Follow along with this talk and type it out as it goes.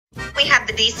we have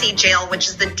the DC jail, which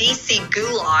is the DC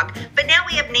gulag, but now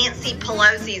we have Nancy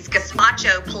Pelosi's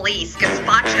gazpacho police,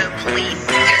 gazpacho police,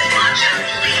 gazpacho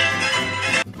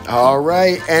police. All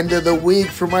right, end of the week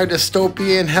from our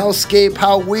dystopian hellscape.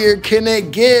 How weird can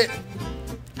it get?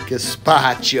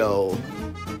 Gazpacho.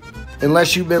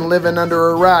 Unless you've been living under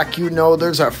a rock, you know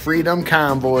there's a freedom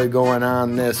convoy going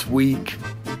on this week.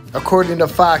 According to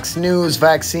Fox News,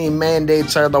 vaccine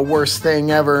mandates are the worst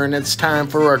thing ever, and it's time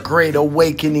for a great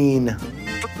awakening.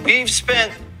 We've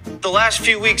spent the last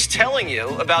few weeks telling you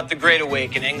about the great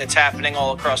awakening that's happening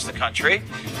all across the country,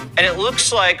 and it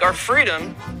looks like our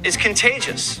freedom is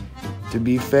contagious. To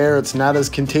be fair, it's not as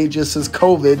contagious as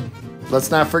COVID.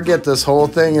 Let's not forget this whole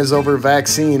thing is over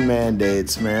vaccine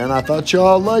mandates, man. I thought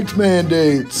y'all liked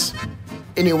mandates.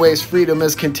 Anyways, freedom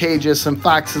is contagious and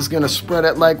Fox is gonna spread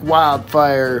it like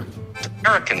wildfire.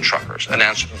 American truckers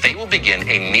announced they will begin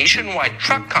a nationwide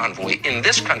truck convoy in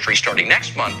this country starting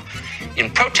next month in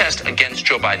protest against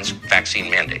Joe Biden's vaccine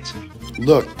mandates.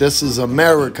 Look, this is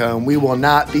America and we will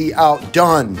not be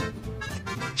outdone.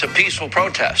 It's a peaceful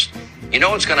protest. You know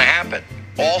what's gonna happen.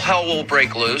 All hell will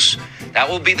break loose. That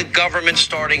will be the government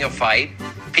starting a fight.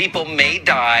 People may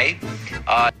die.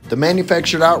 The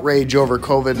manufactured outrage over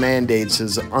COVID mandates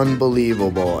is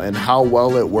unbelievable, and how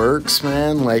well it works,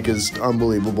 man, is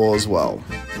unbelievable as well.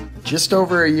 Just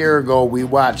over a year ago, we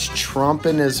watched Trump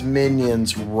and his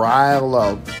minions rile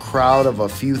a crowd of a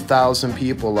few thousand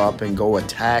people up and go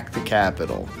attack the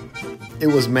Capitol. It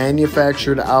was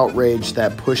manufactured outrage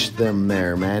that pushed them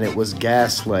there, man. It was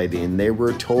gaslighting. They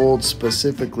were told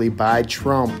specifically by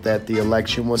Trump that the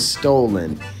election was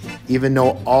stolen, even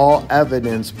though all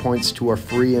evidence points to a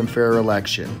free and fair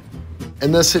election.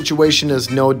 And this situation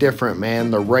is no different, man.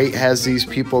 The right has these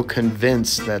people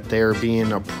convinced that they're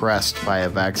being oppressed by a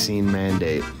vaccine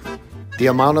mandate. The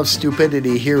amount of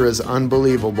stupidity here is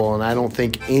unbelievable, and I don't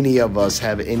think any of us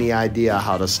have any idea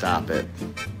how to stop it.